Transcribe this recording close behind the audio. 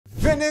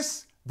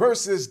Venice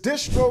versus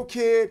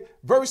Distrokid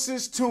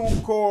versus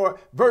Tunecore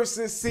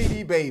versus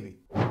CD Baby.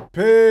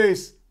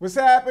 Peace. What's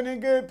happening,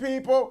 good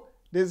people?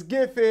 This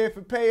gift here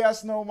for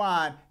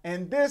Payusnomind,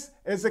 and this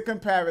is a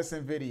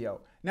comparison video.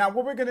 Now,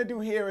 what we're going to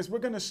do here is we're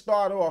going to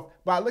start off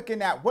by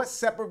looking at what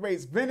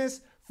separates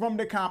Venice from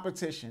the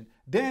competition.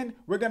 Then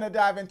we're going to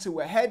dive into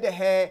a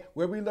head-to-head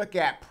where we look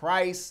at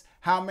price,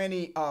 how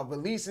many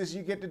releases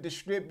you get to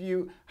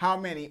distribute, how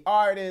many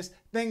artists,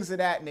 things of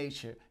that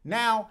nature.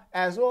 Now,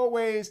 as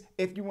always,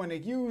 if you want to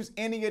use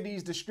any of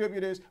these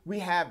distributors, we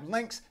have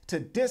links to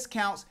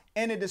discounts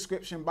in the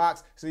description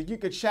box so you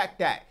can check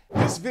that.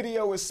 This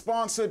video is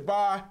sponsored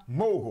by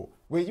Mogul,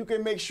 where you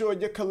can make sure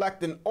you're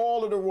collecting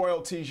all of the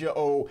royalties you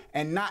owe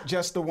and not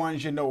just the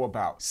ones you know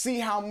about. See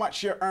how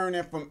much you're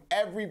earning from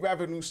every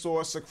revenue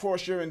source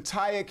across your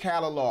entire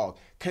catalog.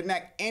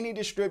 Connect any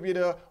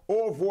distributor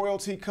or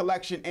royalty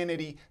collection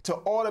entity to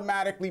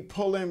automatically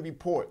pull in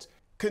reports.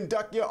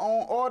 Conduct your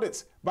own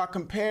audits by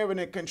comparing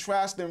and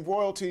contrasting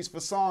royalties for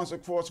songs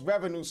across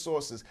revenue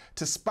sources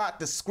to spot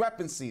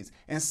discrepancies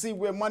and see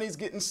where money's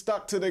getting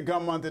stuck to the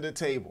gum under the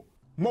table.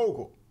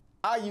 Mogul.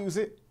 I use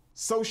it,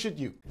 so should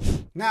you.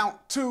 Now,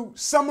 to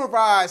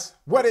summarize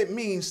what it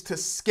means to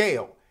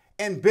scale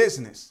in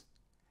business.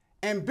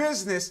 In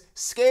business,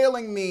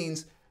 scaling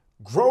means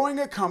growing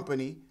a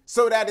company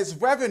so that its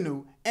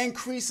revenue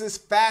increases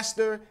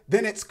faster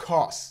than its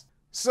costs.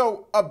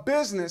 So a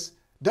business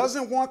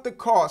doesn't want the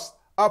cost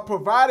of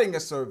providing a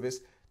service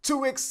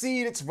to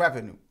exceed its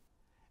revenue.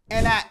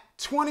 And at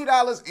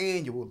 $20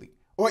 annually,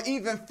 or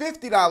even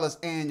 $50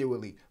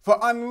 annually for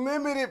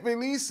unlimited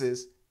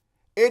releases,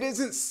 it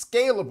isn't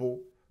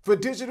scalable for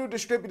digital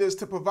distributors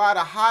to provide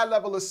a high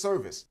level of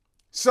service.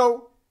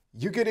 So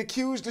you get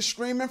accused of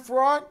streaming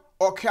fraud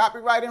or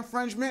copyright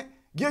infringement,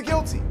 you're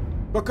guilty,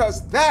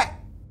 because that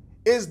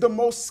is the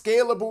most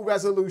scalable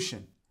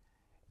resolution.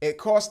 It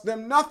costs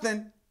them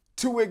nothing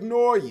to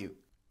ignore you.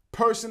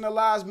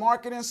 Personalized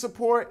marketing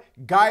support,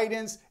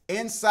 guidance,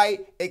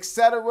 insight,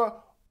 etc.,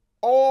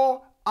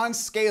 all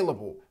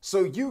unscalable.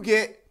 So you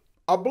get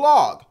a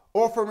blog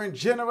offering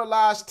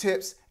generalized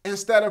tips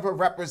instead of a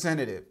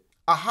representative.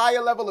 A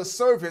higher level of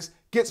service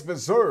gets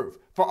reserved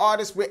for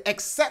artists with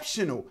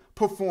exceptional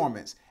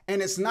performance,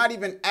 and it's not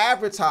even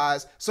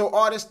advertised, so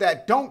artists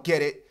that don't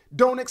get it,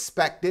 don't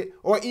expect it,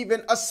 or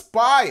even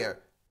aspire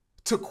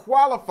to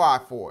qualify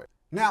for it.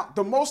 Now,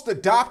 the most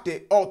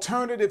adopted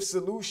alternative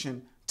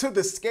solution to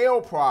the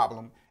scale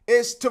problem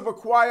is to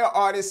require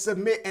artists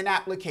submit an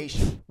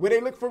application where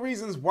they look for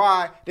reasons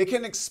why they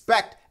can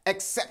expect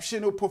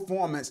exceptional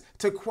performance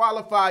to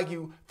qualify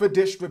you for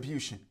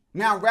distribution.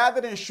 Now, rather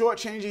than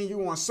shortchanging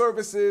you on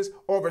services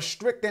or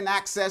restricting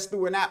access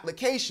through an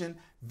application,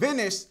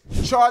 Venice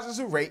charges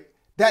a rate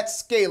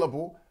that's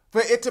scalable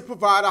for it to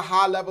provide a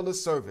high level of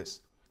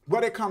service.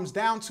 What it comes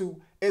down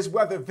to is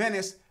whether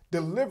Venice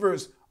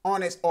delivers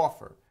on its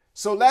offer.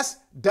 So let's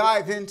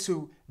dive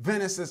into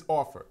Venice's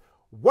offer.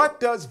 What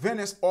does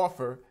Venice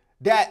offer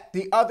that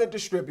the other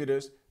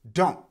distributors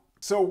don't?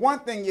 So one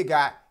thing you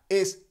got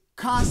is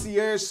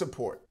concierge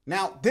support.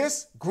 Now,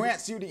 this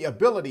grants you the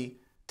ability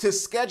to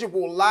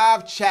schedule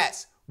live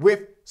chats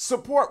with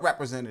support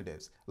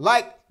representatives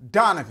like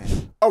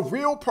Donovan, a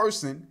real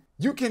person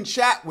you can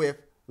chat with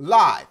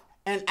live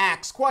and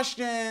ask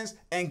questions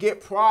and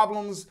get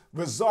problems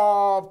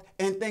resolved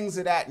and things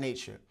of that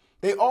nature.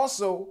 They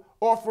also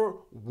offer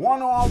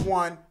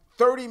one-on-one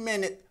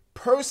 30-minute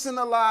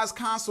personalized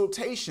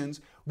consultations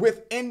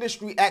with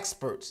industry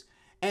experts.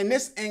 And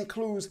this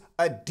includes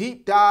a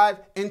deep dive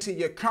into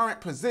your current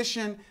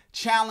position,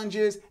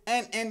 challenges,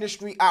 and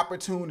industry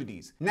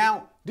opportunities.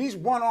 Now, these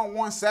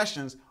one-on-one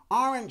sessions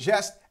aren't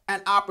just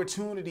an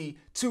opportunity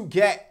to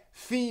get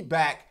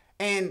feedback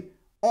and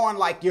on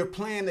like your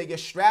plan or your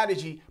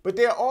strategy, but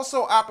they're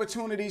also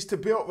opportunities to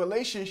build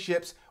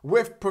relationships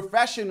with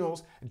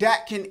professionals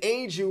that can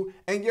aid you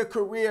in your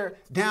career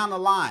down the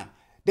line.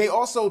 They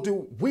also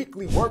do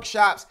weekly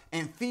workshops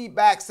and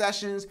feedback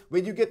sessions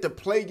where you get to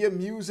play your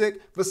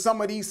music for some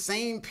of these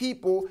same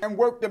people and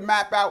work to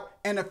map out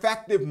an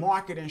effective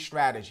marketing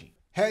strategy.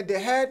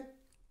 Head-to-head,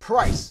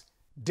 price.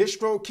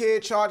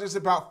 Distrokid charges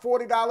about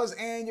 $40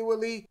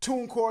 annually.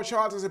 Tunecore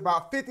charges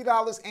about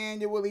 $50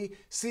 annually.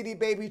 CD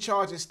Baby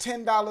charges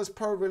 $10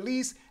 per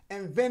release.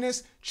 And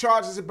Venice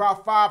charges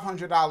about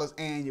 $500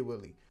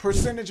 annually.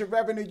 Percentage of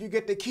revenue you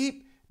get to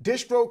keep.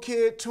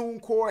 Distrokid,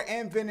 Tunecore,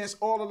 and Venice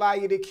all allow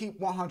you to keep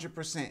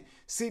 100%.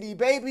 CD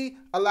Baby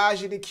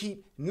allows you to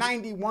keep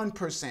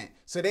 91%.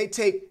 So they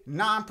take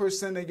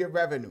 9% of your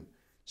revenue.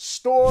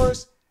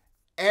 Stores,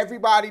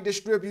 everybody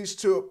distributes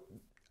to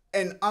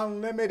an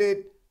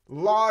unlimited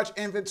large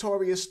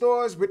inventory of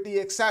stores with the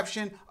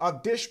exception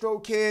of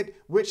Distrokid,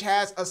 which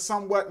has a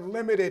somewhat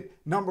limited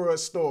number of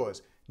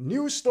stores.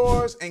 New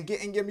stores and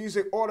getting your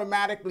music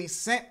automatically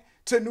sent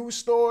to new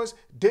stores,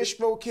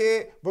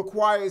 Distrokid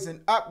requires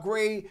an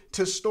upgrade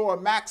to Store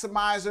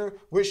Maximizer,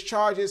 which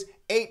charges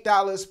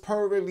 $8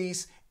 per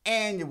release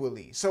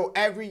annually. So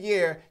every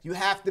year you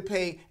have to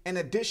pay an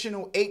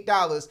additional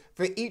 $8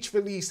 for each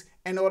release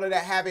in order to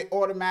have it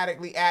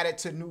automatically added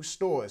to new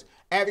stores.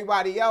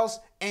 Everybody else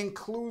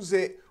includes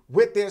it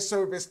with their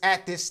service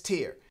at this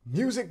tier.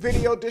 Music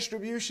video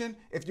distribution,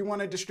 if you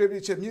want to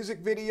distribute your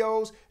music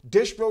videos,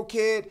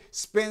 Distrokid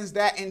spins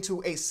that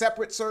into a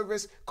separate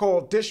service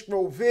called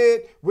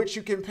DistroVid, which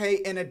you can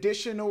pay an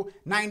additional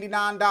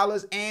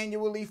 $99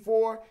 annually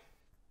for.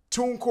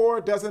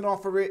 Tunecore doesn't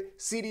offer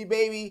it. CD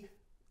Baby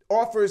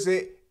offers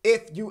it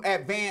if you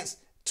advance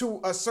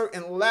to a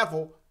certain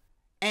level,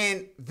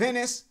 and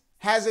Venice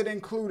has it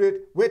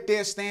included with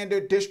their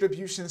standard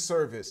distribution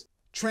service.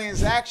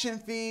 Transaction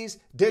fees,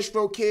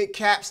 Distrokid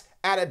caps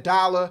at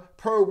 $1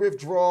 per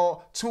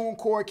withdrawal.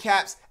 Tunecore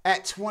caps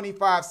at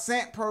 25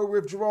 cents per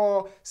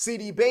withdrawal.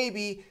 CD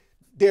Baby,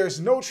 there's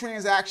no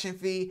transaction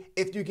fee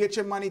if you get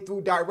your money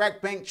through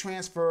direct bank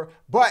transfer,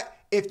 but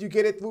if you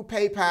get it through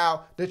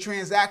PayPal, the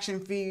transaction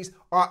fees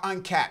are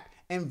uncapped,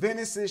 and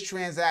Venice's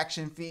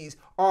transaction fees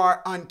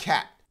are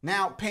uncapped.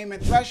 Now,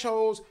 payment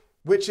thresholds,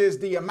 which is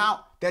the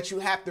amount that you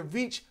have to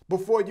reach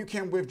before you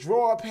can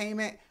withdraw a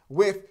payment.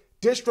 With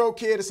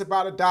Distrokid, it's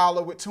about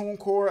 $1. With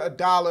Tunecore,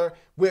 $1.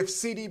 With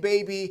CD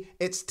Baby,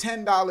 it's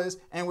 $10.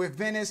 And with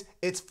Venice,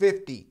 it's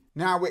 $50.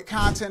 Now, with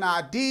Content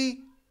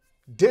ID,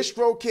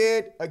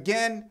 Distrokid,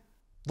 again,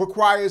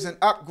 requires an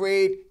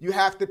upgrade. You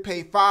have to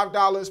pay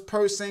 $5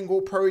 per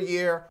single per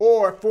year,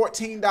 or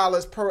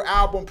 $14 per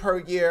album per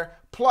year,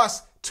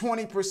 plus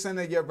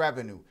 20% of your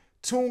revenue.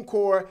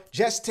 Tunecore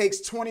just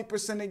takes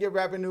 20% of your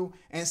revenue,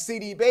 and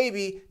CD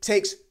Baby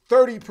takes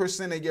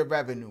 30% of your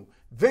revenue.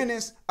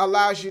 Venice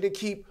allows you to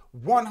keep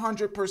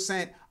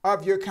 100%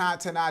 of your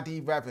Content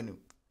ID revenue.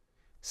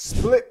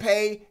 Split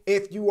pay,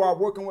 if you are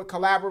working with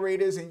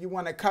collaborators and you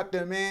want to cut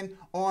them in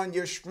on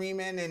your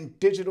streaming and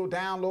digital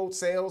download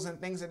sales and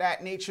things of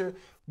that nature.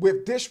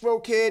 With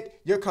Distrokid,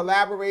 your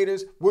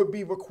collaborators would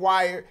be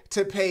required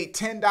to pay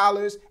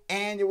 $10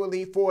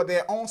 annually for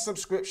their own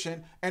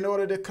subscription in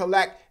order to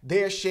collect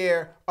their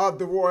share of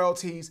the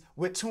royalties.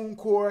 With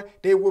Tunecore,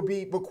 they will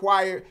be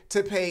required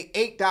to pay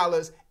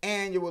 $8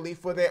 annually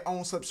for their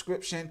own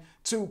subscription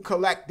to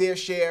collect their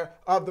share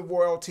of the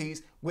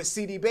royalties. With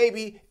CD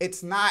Baby,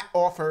 it's not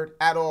offered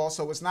at all,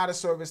 so it's not a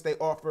service they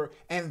offer.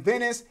 And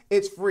Venice,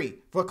 it's free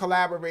for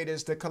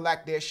collaborators to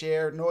collect their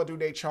share, nor do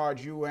they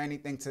charge you or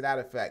anything to that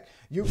effect.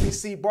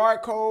 UPC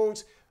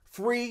barcodes,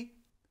 free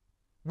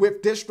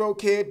with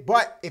Distrokid,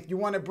 but if you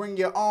want to bring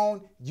your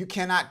own, you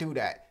cannot do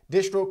that.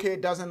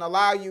 Distrokid doesn't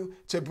allow you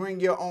to bring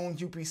your own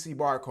UPC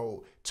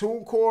barcode.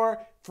 Tunecore,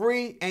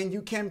 free, and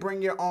you can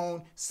bring your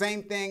own.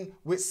 Same thing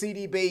with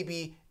CD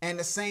Baby, and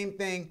the same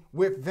thing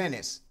with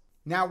Venice.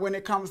 Now, when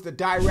it comes to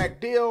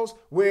direct deals,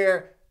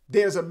 where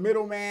there's a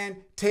middleman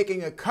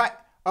taking a cut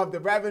of the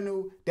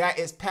revenue that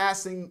is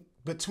passing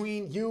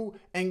between you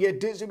and your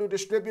digital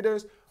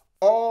distributors,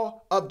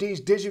 all of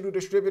these digital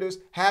distributors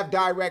have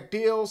direct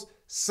deals.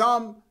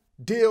 Some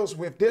deals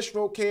with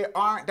Distrokid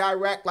aren't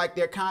direct, like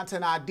their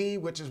Content ID,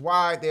 which is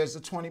why there's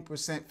a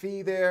 20%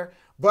 fee there.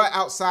 But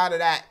outside of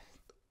that,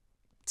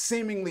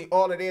 seemingly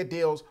all of their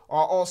deals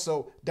are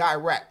also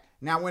direct.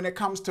 Now, when it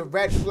comes to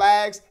red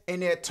flags in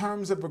their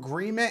terms of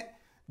agreement,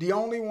 the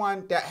only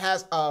one that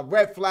has a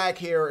red flag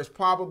here is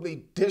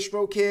probably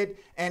Distrokid,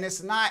 and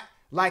it's not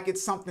like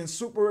it's something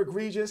super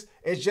egregious.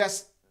 It's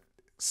just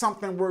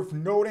something worth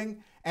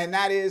noting, and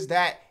that is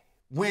that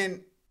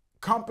when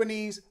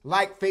companies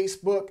like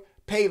Facebook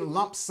pay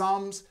lump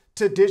sums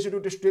to digital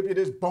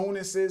distributors,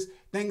 bonuses,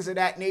 things of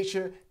that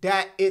nature,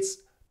 that it's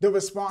the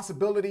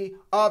responsibility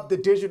of the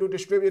digital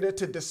distributor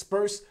to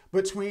disperse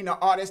between the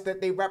artists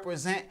that they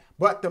represent,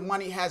 but the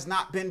money has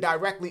not been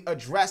directly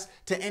addressed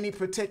to any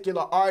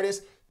particular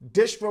artist.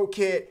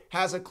 Distrokid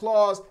has a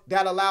clause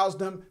that allows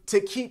them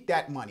to keep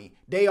that money.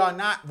 They are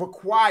not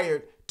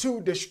required to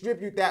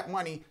distribute that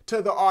money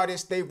to the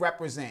artists they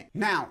represent.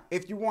 Now,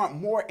 if you want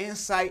more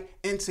insight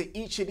into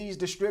each of these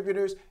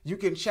distributors, you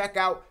can check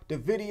out the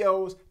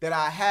videos that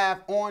I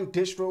have on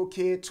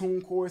Distrokid,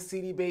 Tunecore,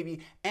 CD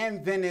Baby,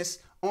 and Venice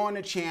on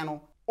the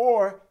channel,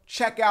 or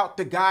check out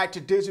the Guide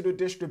to Digital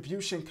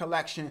Distribution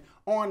collection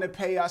on the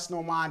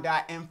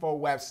Payusnomind.info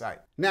website.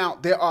 Now,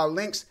 there are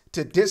links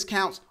to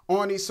discounts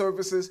on these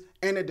services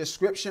in the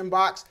description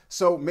box,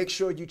 so make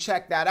sure you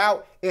check that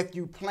out if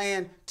you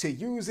plan to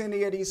use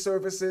any of these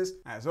services.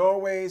 As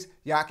always,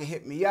 y'all can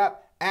hit me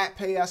up at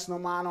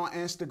Payusnomind on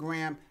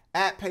Instagram,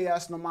 at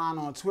Payusnomind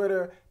on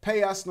Twitter,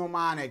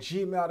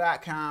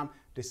 payusnomind@gmail.com.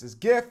 This is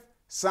Gift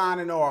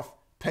signing off.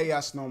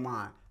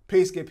 Payusnomind.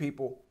 Peace, good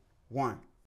people. One.